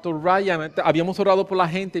que Pastor Ryan, habíamos orado por la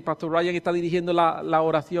gente y Pastor Ryan está dirigiendo la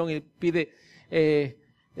oración y pide,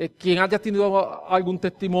 quien haya tenido algún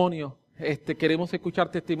testimonio, queremos escuchar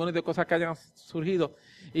testimonios de cosas que hayan surgido.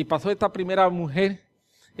 Y pasó esta primera mujer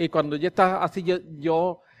y cuando ella está así,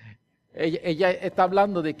 ella está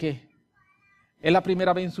hablando de que es la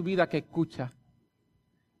primera vez en su vida que escucha.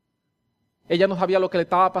 Ella no sabía lo que le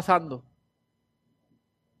estaba pasando.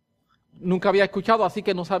 Nunca había escuchado, así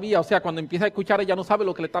que no sabía. O sea, cuando empieza a escuchar, ella no sabe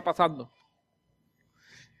lo que le está pasando.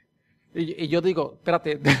 Y yo digo,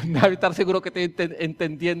 espérate, debe estar seguro que estoy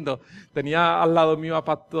entendiendo. Tenía al lado mío a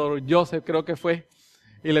Pastor Joseph, creo que fue.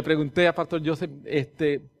 Y le pregunté a Pastor Joseph,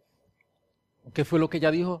 ¿qué fue lo que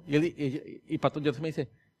ella dijo? Y Pastor Joseph me dice,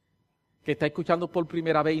 que está escuchando por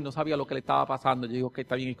primera vez y no sabía lo que le estaba pasando. Yo digo que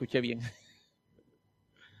está bien, escuché bien.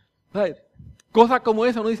 Cosas como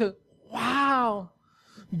esa, uno dice, wow,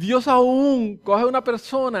 Dios aún coge a una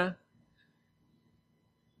persona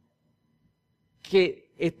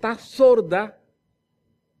que está sorda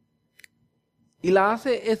y la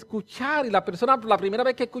hace escuchar. Y la persona, la primera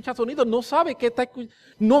vez que escucha sonidos, no sabe que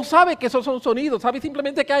no sabe que esos son sonidos, sabe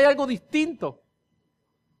simplemente que hay algo distinto.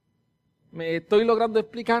 ¿Me estoy logrando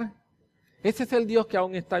explicar? Ese es el Dios que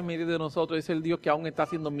aún está en medio de nosotros, es el Dios que aún está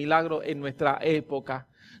haciendo milagros en nuestra época.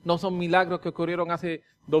 No son milagros que ocurrieron hace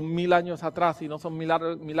 2000 años atrás, sino son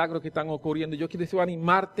milagros que están ocurriendo. Yo quiero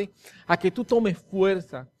animarte a que tú tomes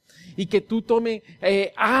fuerza y que tú tomes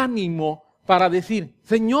ánimo para decir,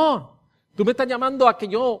 Señor, tú me estás llamando a que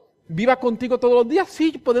yo viva contigo todos los días.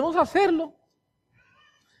 Sí, podemos hacerlo.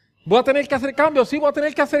 ¿Voy a tener que hacer cambios? Sí, voy a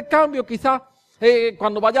tener que hacer cambios. Quizás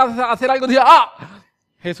cuando vaya a hacer algo, diga,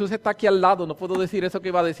 Jesús está aquí al lado, no puedo decir eso que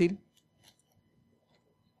iba a decir.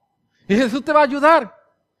 Y Jesús te va a ayudar.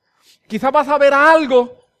 Quizás vas a ver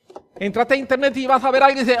algo, entraste a internet y vas a ver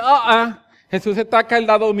algo y dices, Jesús está acá al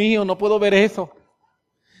lado mío, no puedo ver eso.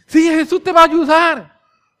 Sí, Jesús te va a ayudar.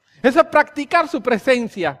 Eso es practicar su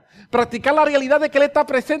presencia, practicar la realidad de que Él está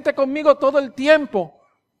presente conmigo todo el tiempo.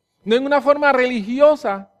 No en una forma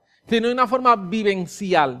religiosa, sino en una forma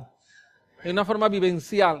vivencial. En una forma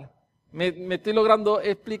vivencial. Me estoy logrando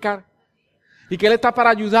explicar. Y que Él está para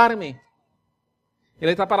ayudarme. Él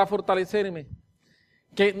está para fortalecerme.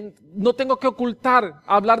 Que no tengo que ocultar,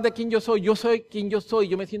 hablar de quién yo soy. Yo soy quien yo soy.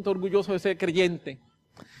 Yo me siento orgulloso de ser creyente.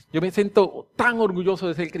 Yo me siento tan orgulloso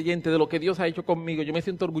de ser creyente, de lo que Dios ha hecho conmigo. Yo me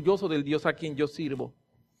siento orgulloso del Dios a quien yo sirvo.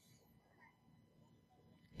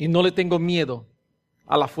 Y no le tengo miedo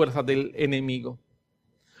a la fuerza del enemigo.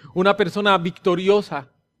 Una persona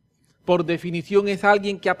victoriosa, por definición, es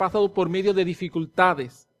alguien que ha pasado por medio de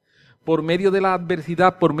dificultades, por medio de la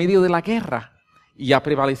adversidad, por medio de la guerra, y ha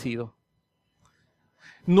prevalecido.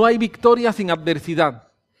 No hay victoria sin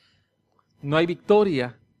adversidad. No hay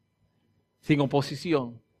victoria sin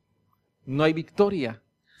oposición. No hay victoria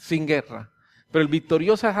sin guerra. Pero el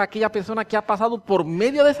victorioso es aquella persona que ha pasado por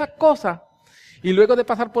medio de esas cosas y luego de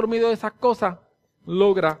pasar por medio de esas cosas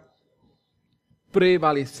logra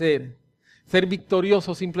prevalecer. Ser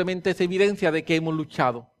victorioso simplemente es evidencia de que hemos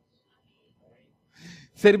luchado.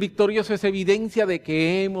 Ser victorioso es evidencia de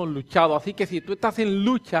que hemos luchado. Así que si tú estás en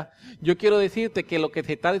lucha, yo quiero decirte que lo que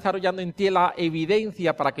se está desarrollando en ti es la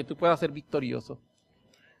evidencia para que tú puedas ser victorioso.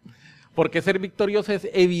 Porque ser victorioso es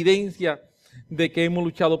evidencia de que hemos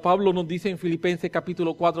luchado. Pablo nos dice en Filipenses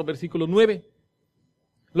capítulo 4, versículo 9,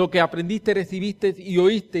 lo que aprendiste, recibiste y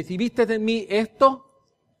oíste, si viste en mí esto,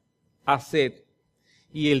 haced.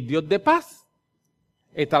 Y el Dios de paz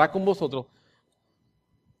estará con vosotros.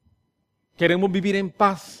 Queremos vivir en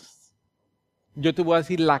paz. Yo te voy a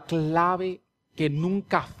decir la clave que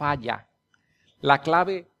nunca falla. La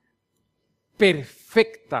clave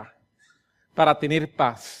perfecta para tener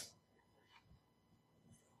paz.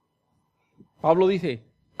 Pablo dice,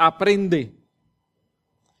 aprende,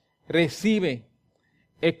 recibe,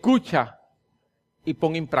 escucha y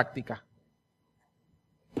pon en práctica.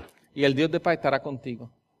 Y el Dios de paz estará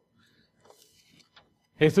contigo.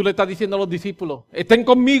 Jesús le está diciendo a los discípulos, estén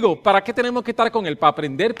conmigo. ¿Para qué tenemos que estar con Él? Para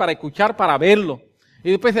aprender, para escuchar, para verlo.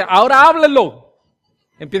 Y después dice, ahora háblenlo.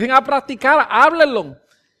 Empiecen a practicar, háblenlo.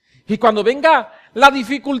 Y cuando venga la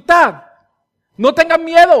dificultad, no tengan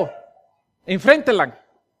miedo, enfréntenla.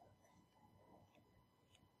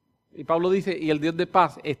 Y Pablo dice, y el Dios de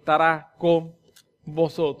paz estará con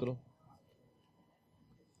vosotros.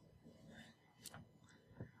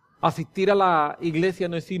 Asistir a la iglesia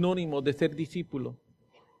no es sinónimo de ser discípulo.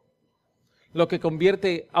 Lo que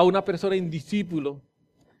convierte a una persona en discípulo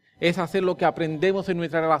es hacer lo que aprendemos en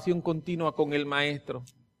nuestra relación continua con el Maestro.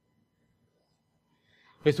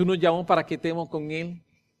 Jesús nos llamó para que estemos con Él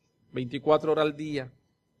 24 horas al día,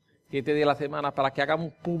 7 días a la semana, para que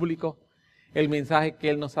hagamos público el mensaje que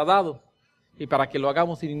Él nos ha dado y para que lo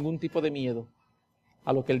hagamos sin ningún tipo de miedo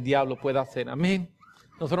a lo que el diablo pueda hacer. Amén.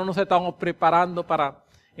 Nosotros nos estamos preparando para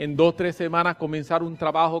en 2 o 3 semanas comenzar un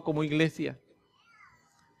trabajo como iglesia.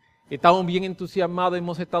 Estamos bien entusiasmados,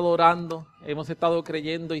 hemos estado orando, hemos estado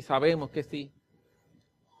creyendo y sabemos que sí.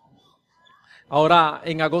 Ahora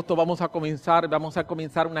en agosto vamos a comenzar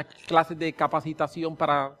unas clases de capacitación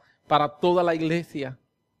para toda la iglesia.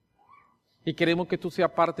 Y queremos que tú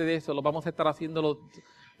seas parte de eso. Lo vamos a estar haciendo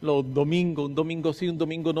los domingos. Un domingo sí, un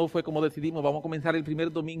domingo no, fue como decidimos. Vamos a comenzar el primer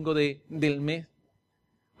domingo del mes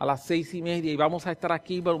a las 6:30 y vamos a estar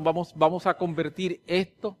aquí. Vamos a convertir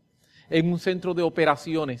esto en un centro de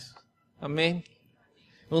operaciones. Amén.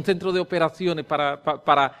 Un centro de operaciones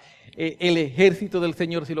para el ejército del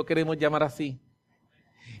Señor, si lo queremos llamar así.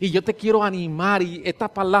 Y yo te quiero animar, y esta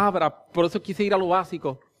palabra, por eso quise ir a lo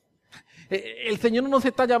básico. El Señor no nos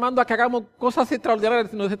está llamando a que hagamos cosas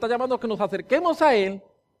extraordinarias, nos está llamando a que nos acerquemos a Él,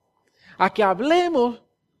 a que hablemos,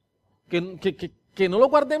 que no lo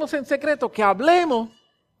guardemos en secreto, que hablemos,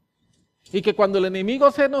 y que cuando el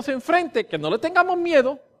enemigo se nos enfrente, que no le tengamos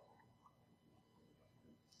miedo.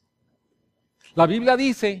 La Biblia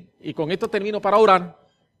dice, y con esto termino para orar,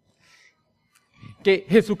 que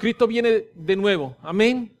Jesucristo viene de nuevo.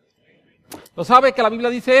 Amén. ¿Lo sabe que la Biblia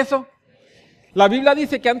dice eso? La Biblia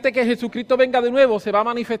dice que antes que Jesucristo venga de nuevo se va a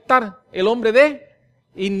manifestar el hombre de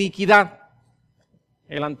iniquidad,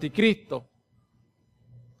 el anticristo.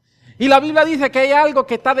 Y la Biblia dice que hay algo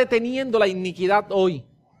que está deteniendo la iniquidad hoy.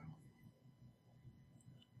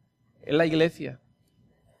 Es la iglesia.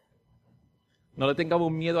 No le tengamos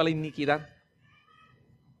miedo a la iniquidad.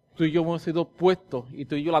 Tú y yo hemos sido puestos y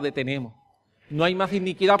tú y yo la detenemos. No hay más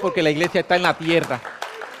iniquidad porque la iglesia está en la tierra.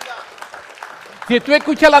 Si tú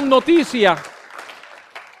escuchas las noticias,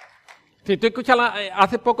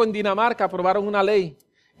 hace poco en Dinamarca aprobaron una ley,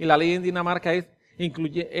 y la ley en Dinamarca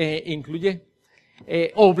incluye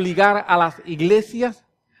obligar a las iglesias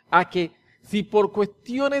a que si por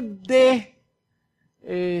cuestiones de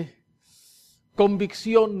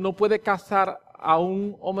convicción no puede casar a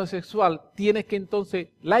un homosexual, tienes que entonces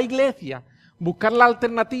la iglesia buscar la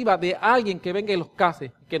alternativa de alguien que venga y los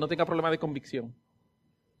case, que no tenga problema de convicción.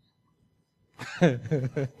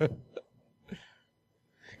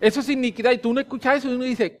 Eso es iniquidad, y tú no escuchas eso y uno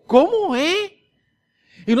dice, ¿cómo es?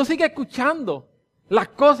 Y uno sigue escuchando las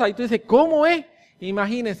cosas y tú dices, ¿cómo es?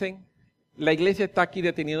 Imagínense, la iglesia está aquí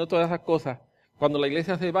deteniendo todas esas cosas. Cuando la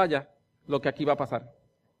iglesia se vaya, lo que aquí va a pasar.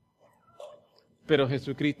 Pero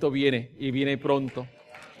Jesucristo viene y viene pronto.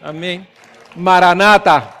 Amén.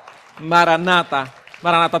 Maranata, Maranata,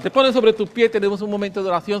 Maranata. Te pones sobre tus pies, tenemos un momento de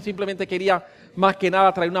oración. Simplemente quería más que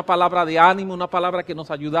nada traer una palabra de ánimo, una palabra que nos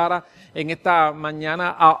ayudara en esta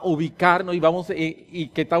mañana a ubicarnos y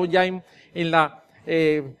que estamos ya en la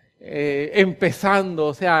empezando,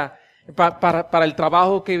 o sea, para el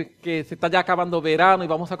trabajo que se está ya acabando verano y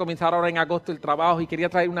vamos a comenzar ahora en agosto el trabajo, y quería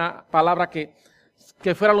traer una palabra que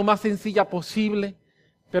fuera lo más sencilla posible,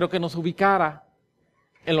 pero que nos ubicara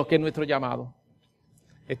en lo que es nuestro llamado.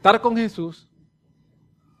 Estar con Jesús,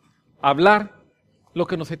 hablar lo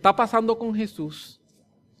que nos está pasando con Jesús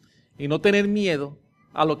y no tener miedo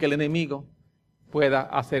a lo que el enemigo pueda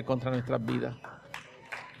hacer contra nuestras vidas.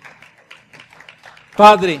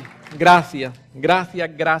 Padre, gracias,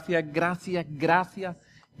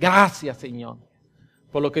 Señor,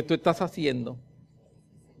 por lo que tú estás haciendo.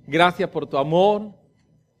 Gracias por tu amor,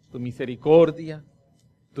 tu misericordia,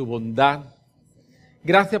 tu bondad.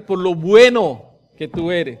 Gracias por lo bueno que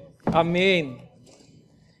tú eres. Amén.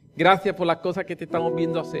 Gracias por las cosas que te estamos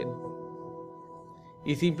viendo hacer.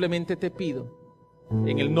 Y simplemente te pido,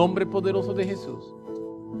 en el nombre poderoso de Jesús,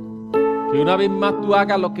 que una vez más tú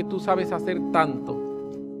hagas lo que tú sabes hacer tanto.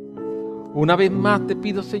 Una vez más te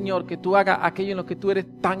pido, Señor, que tú hagas aquello en lo que tú eres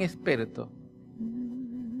tan experto.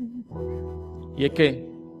 Y es que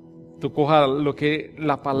tú cojas lo que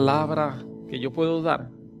la palabra que yo puedo dar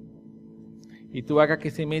y tú hagas que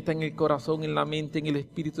se meta en el corazón, en la mente, en el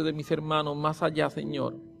espíritu de mis hermanos, más allá,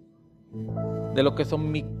 Señor, de lo que son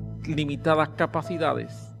mis limitadas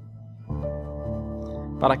capacidades,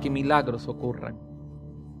 para que milagros ocurran.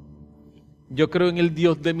 Yo creo en el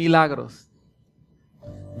Dios de milagros.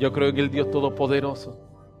 Yo creo en el Dios todopoderoso.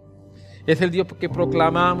 Es el Dios que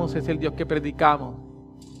proclamamos, es el Dios que predicamos,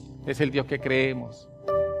 es el Dios que creemos.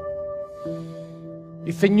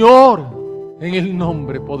 Y Señor, en el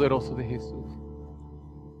nombre poderoso de Jesús,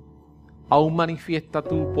 aún manifiesta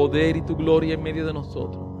tu poder y tu gloria en medio de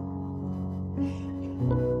nosotros.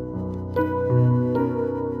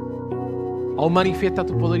 Aún manifiesta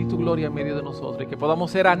tu poder y tu gloria en medio de nosotros, y que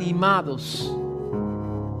podamos ser animados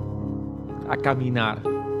a caminar.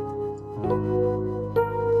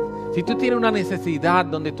 Si tú tienes una necesidad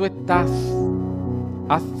donde tú estás,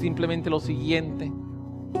 haz simplemente lo siguiente.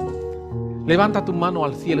 Levanta tu mano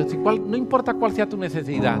al cielo. No importa cuál sea tu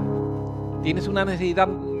necesidad. Tienes una necesidad.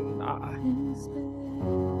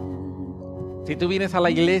 Si tú vienes a la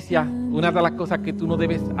iglesia, una de las cosas que tú no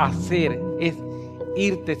debes hacer es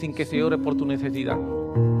irte sin que se ore por tu necesidad.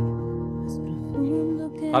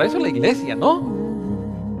 Para eso es la iglesia, ¿no?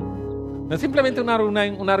 No es simplemente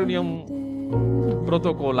una reunión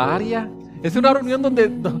protocolaria. Es una reunión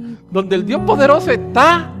donde el Dios poderoso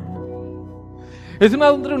está. Es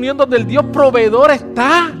una reunión donde el Dios proveedor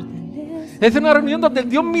está. Es una reunión donde el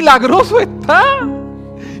Dios milagroso está.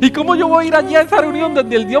 ¿Y cómo yo voy a ir allí a esa reunión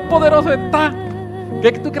donde el Dios poderoso está?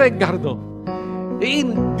 ¿Qué tú crees, Gardo? Y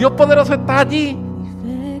Dios poderoso está allí.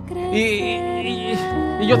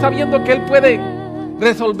 Y yo sabiendo que Él puede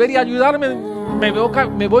resolver y ayudarme,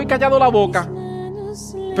 me voy callado la boca.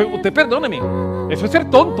 Pero usted perdóneme, eso es ser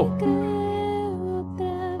tonto.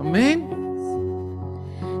 Amén.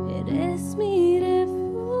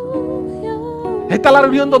 Esta es la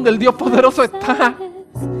reunión donde el Dios poderoso está.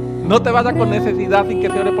 No te vayas con necesidad sin que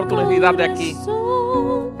te ore por tu necesidad de aquí.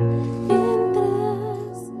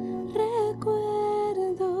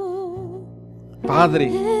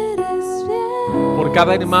 Padre, por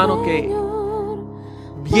cada hermano que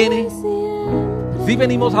viene, si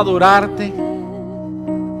venimos a adorarte,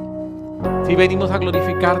 si venimos a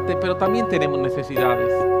glorificarte, pero también tenemos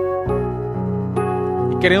necesidades.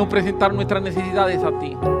 Y queremos presentar nuestras necesidades a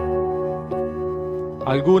ti.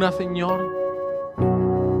 Algunas, Señor,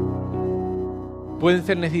 pueden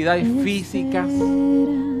ser necesidades físicas,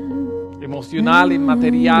 emocionales,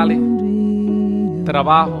 materiales,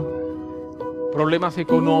 trabajo, problemas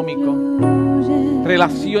económicos,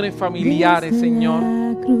 relaciones familiares, Señor.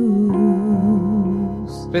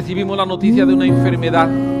 Recibimos la noticia de una enfermedad.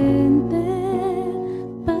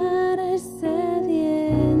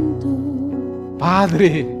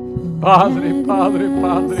 Padre,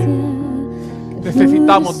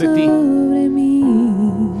 necesitamos de ti.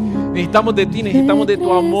 Necesitamos de ti, necesitamos de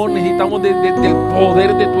tu amor, necesitamos del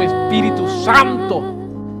poder de tu Espíritu Santo.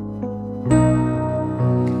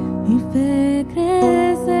 Mi fe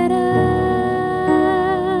crecerá.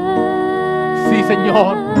 Sí,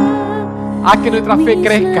 Señor. Haz que nuestra fe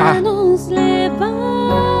crezca.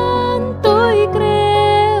 Levanto y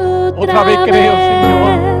creo otra vez creo, Señor.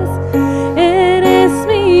 Eres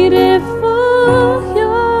mi refugio,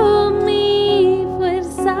 mi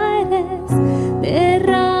fuerza eres.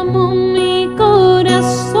 Derramo mi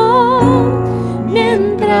corazón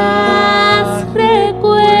mientras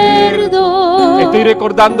recuerdo. Estoy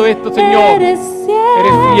recordando esto, Señor. Eres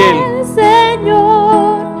fiel,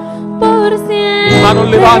 Señor, por siempre. Mis manos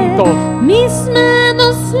levanto. Mis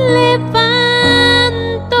manos levanto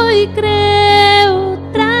y creo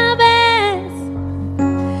otra vez.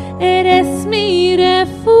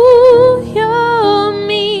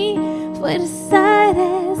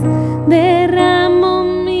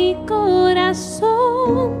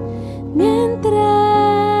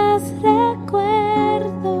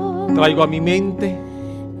 traigo a mi mente,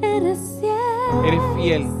 eres eres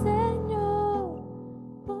fiel.